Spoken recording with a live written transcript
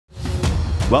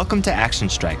Welcome to Action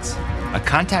Strikes, a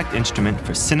contact instrument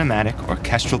for cinematic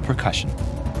orchestral percussion.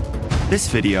 This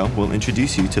video will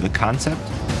introduce you to the concept,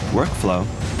 workflow,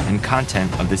 and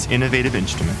content of this innovative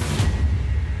instrument.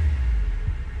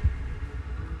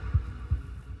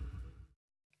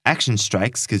 Action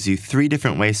Strikes gives you 3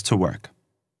 different ways to work.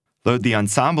 Load the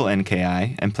ensemble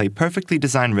NKI and play perfectly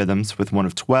designed rhythms with one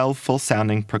of 12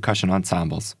 full-sounding percussion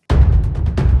ensembles.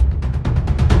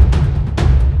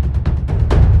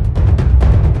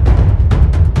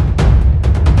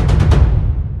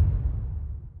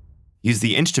 Use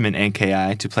the instrument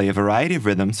NKI to play a variety of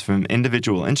rhythms from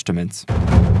individual instruments.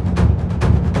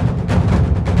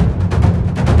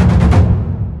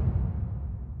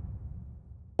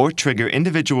 Or trigger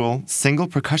individual single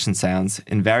percussion sounds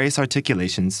in various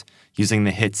articulations using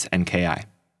the hits NKI.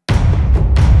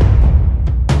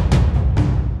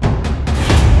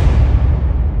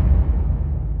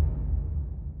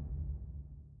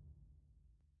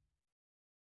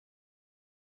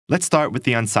 Let's start with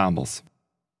the ensembles.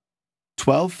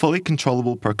 12 fully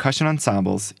controllable percussion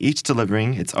ensembles, each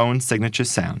delivering its own signature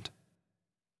sound.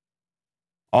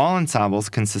 All ensembles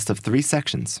consist of 3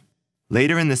 sections.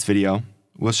 Later in this video,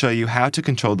 we'll show you how to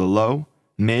control the low,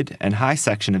 mid, and high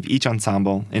section of each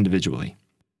ensemble individually.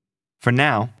 For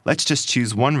now, let's just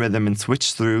choose one rhythm and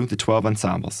switch through the 12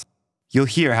 ensembles. You'll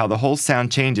hear how the whole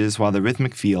sound changes while the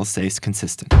rhythmic feel stays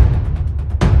consistent.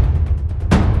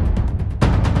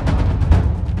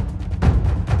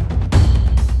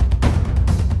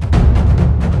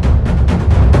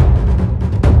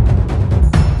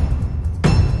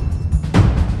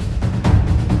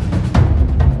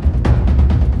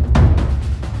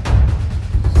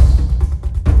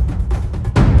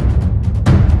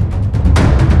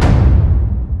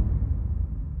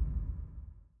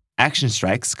 Action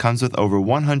Strikes comes with over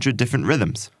 100 different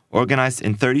rhythms, organized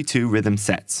in 32 rhythm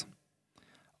sets.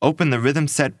 Open the Rhythm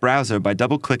Set browser by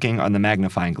double-clicking on the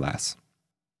magnifying glass.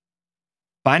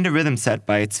 Find a rhythm set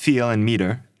by its feel and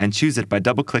meter, and choose it by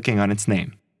double-clicking on its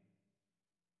name.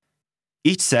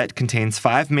 Each set contains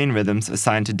 5 main rhythms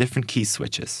assigned to different key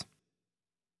switches.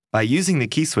 By using the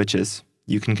key switches,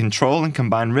 you can control and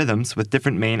combine rhythms with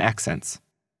different main accents.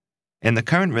 In the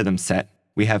current rhythm set,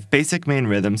 we have basic main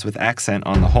rhythms with accent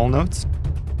on the whole notes,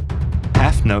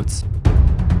 half notes,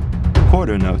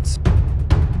 quarter notes,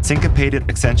 syncopated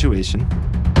accentuation,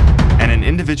 and an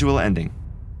individual ending.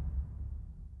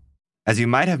 As you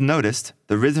might have noticed,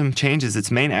 the rhythm changes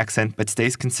its main accent but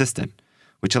stays consistent,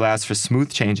 which allows for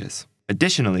smooth changes.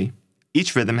 Additionally,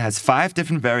 each rhythm has 5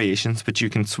 different variations which you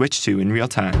can switch to in real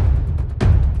time.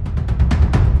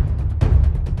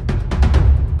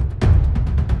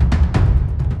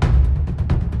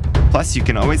 Plus, you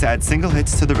can always add single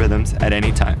hits to the rhythms at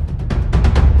any time.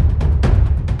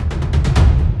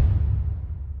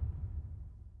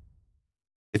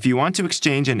 If you want to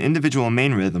exchange an individual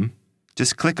main rhythm,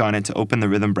 just click on it to open the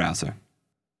rhythm browser.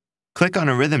 Click on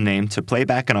a rhythm name to play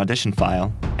back an audition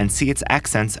file and see its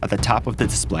accents at the top of the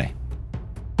display.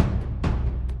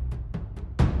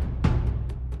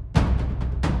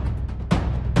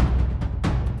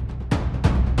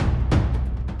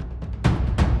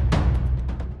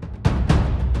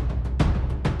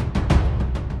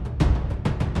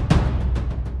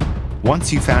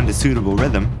 Once you've found a suitable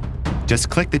rhythm, just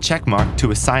click the check mark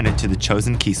to assign it to the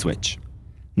chosen key switch.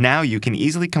 Now you can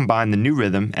easily combine the new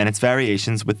rhythm and its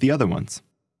variations with the other ones.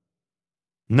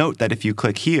 Note that if you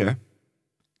click here,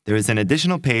 there is an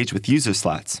additional page with user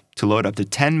slots to load up to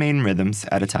 10 main rhythms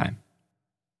at a time.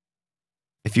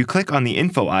 If you click on the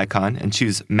info icon and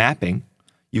choose Mapping,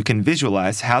 you can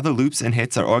visualize how the loops and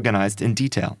hits are organized in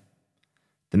detail.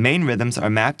 The main rhythms are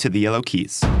mapped to the yellow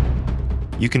keys.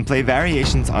 You can play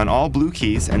variations on all blue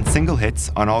keys and single hits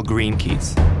on all green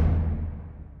keys.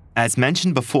 As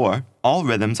mentioned before, all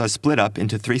rhythms are split up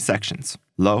into 3 sections,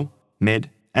 low,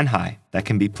 mid, and high, that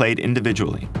can be played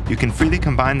individually. You can freely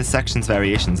combine the sections'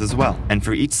 variations as well, and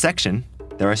for each section,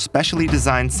 there are specially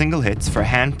designed single hits for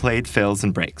hand-played fills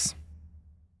and breaks.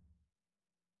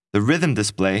 The rhythm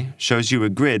display shows you a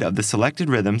grid of the selected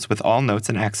rhythms with all notes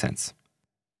and accents.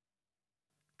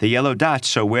 The yellow dots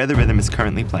show where the rhythm is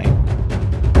currently playing.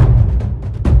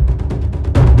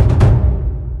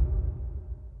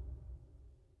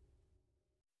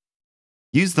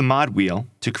 Use the mod wheel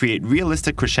to create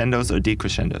realistic crescendos or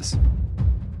decrescendos.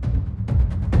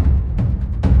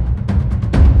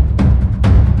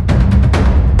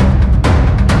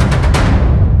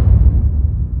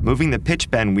 Moving the pitch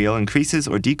bend wheel increases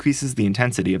or decreases the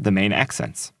intensity of the main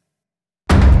accents.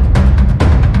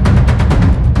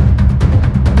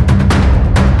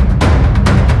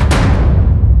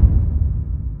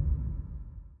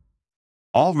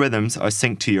 All rhythms are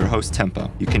synced to your host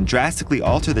tempo. You can drastically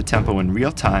alter the tempo in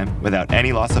real time without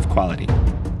any loss of quality.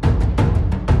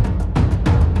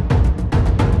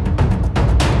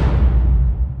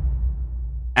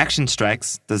 Action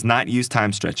Strikes does not use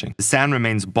time stretching. The sound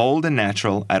remains bold and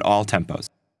natural at all tempos.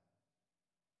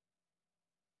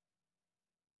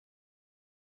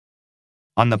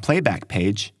 On the playback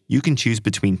page, you can choose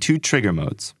between two trigger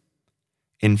modes.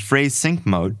 In phrase sync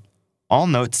mode, all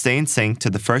notes stay in sync to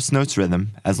the first note's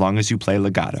rhythm as long as you play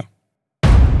legato.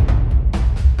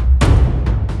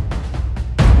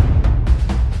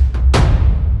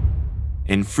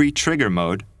 In free trigger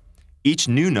mode, each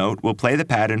new note will play the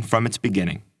pattern from its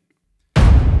beginning.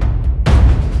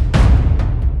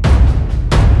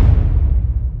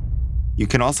 You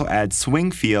can also add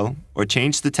swing feel or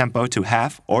change the tempo to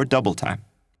half or double time.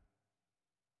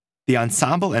 The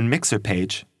ensemble and mixer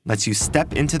page lets you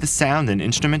step into the sound and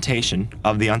instrumentation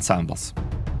of the ensembles.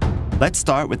 Let's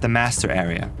start with the master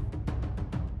area.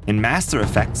 In master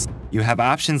effects, you have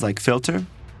options like filter,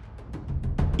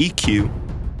 EQ,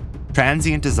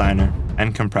 transient designer,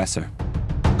 and compressor.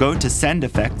 Go to send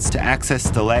effects to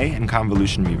access delay and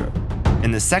convolution reverb.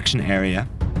 In the section area,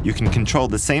 you can control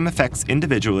the same effects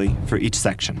individually for each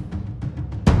section.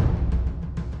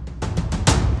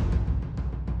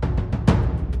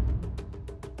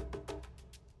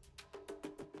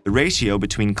 The ratio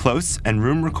between close and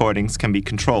room recordings can be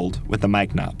controlled with the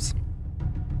mic knobs.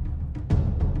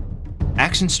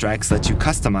 Action Strikes lets you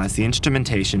customize the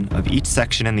instrumentation of each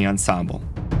section in the ensemble.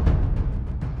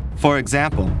 For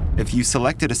example, if you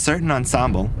selected a certain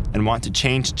ensemble and want to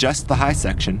change just the high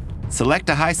section, select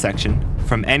a high section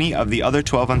from any of the other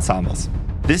 12 ensembles.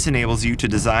 This enables you to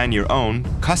design your own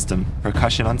custom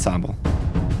percussion ensemble.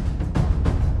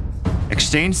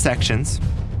 Exchange sections,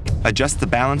 adjust the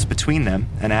balance between them,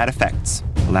 and add effects,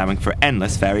 allowing for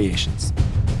endless variations.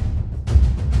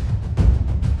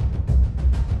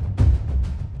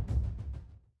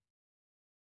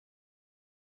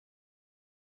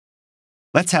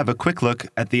 Let's have a quick look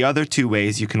at the other two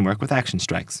ways you can work with Action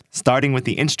Strikes, starting with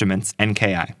the instruments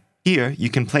NKI. Here, you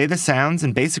can play the sounds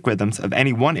and basic rhythms of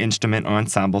any one instrument or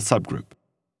ensemble subgroup.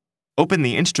 Open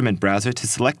the instrument browser to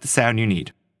select the sound you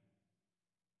need.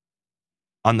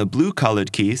 On the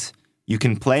blue-colored keys, you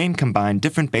can play and combine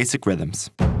different basic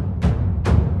rhythms.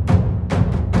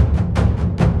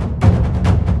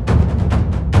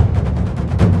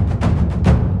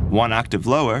 One octave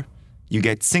lower, you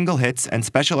get single hits and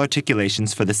special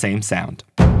articulations for the same sound.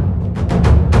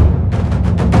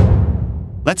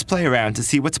 Let's play around to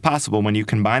see what's possible when you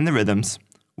combine the rhythms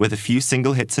with a few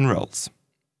single hits and rolls.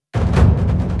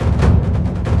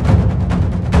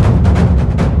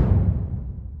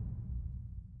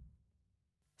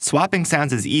 Swapping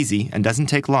sounds is easy and doesn't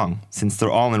take long, since they're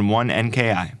all in one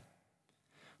NKI.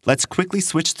 Let's quickly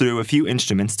switch through a few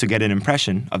instruments to get an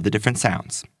impression of the different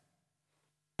sounds.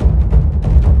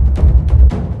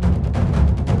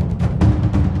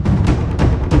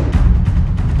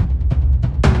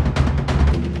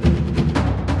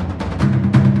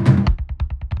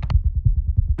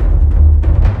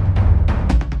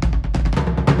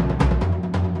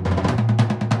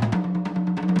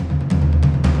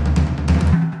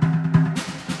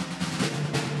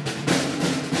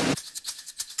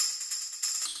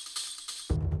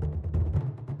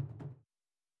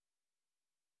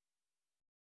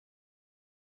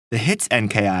 The Hits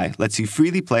NKI lets you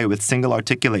freely play with single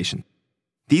articulation.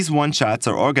 These one-shots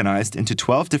are organized into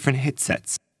 12 different hit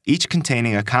sets, each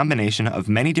containing a combination of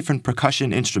many different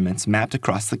percussion instruments mapped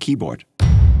across the keyboard.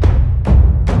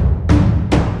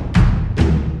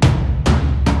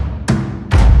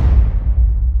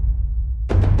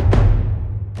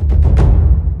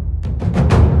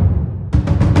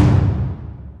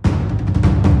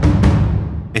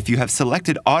 If you have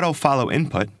selected Auto Follow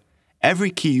Input,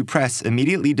 every key you press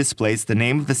immediately displays the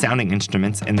name of the sounding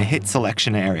instruments in the hit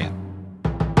selection area.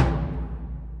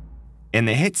 In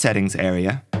the hit settings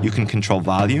area, you can control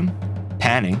volume,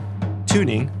 panning,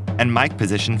 tuning, and mic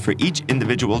position for each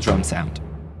individual drum sound.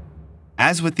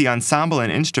 As with the ensemble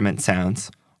and instrument sounds,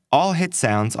 all hit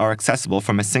sounds are accessible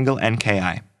from a single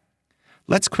NKI.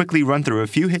 Let's quickly run through a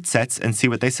few hit sets and see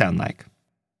what they sound like.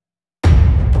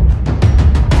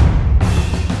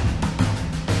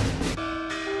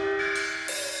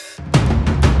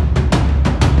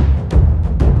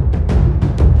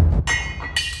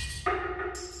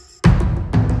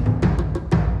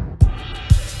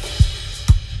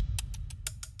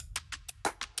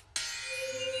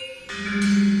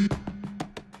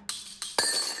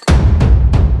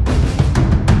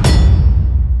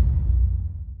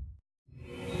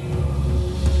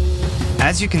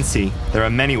 As you can see, there are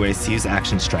many ways to use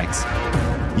action strikes.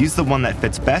 Use the one that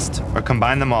fits best or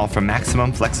combine them all for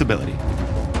maximum flexibility.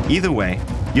 Either way,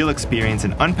 you'll experience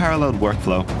an unparalleled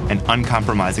workflow and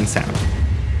uncompromising sound.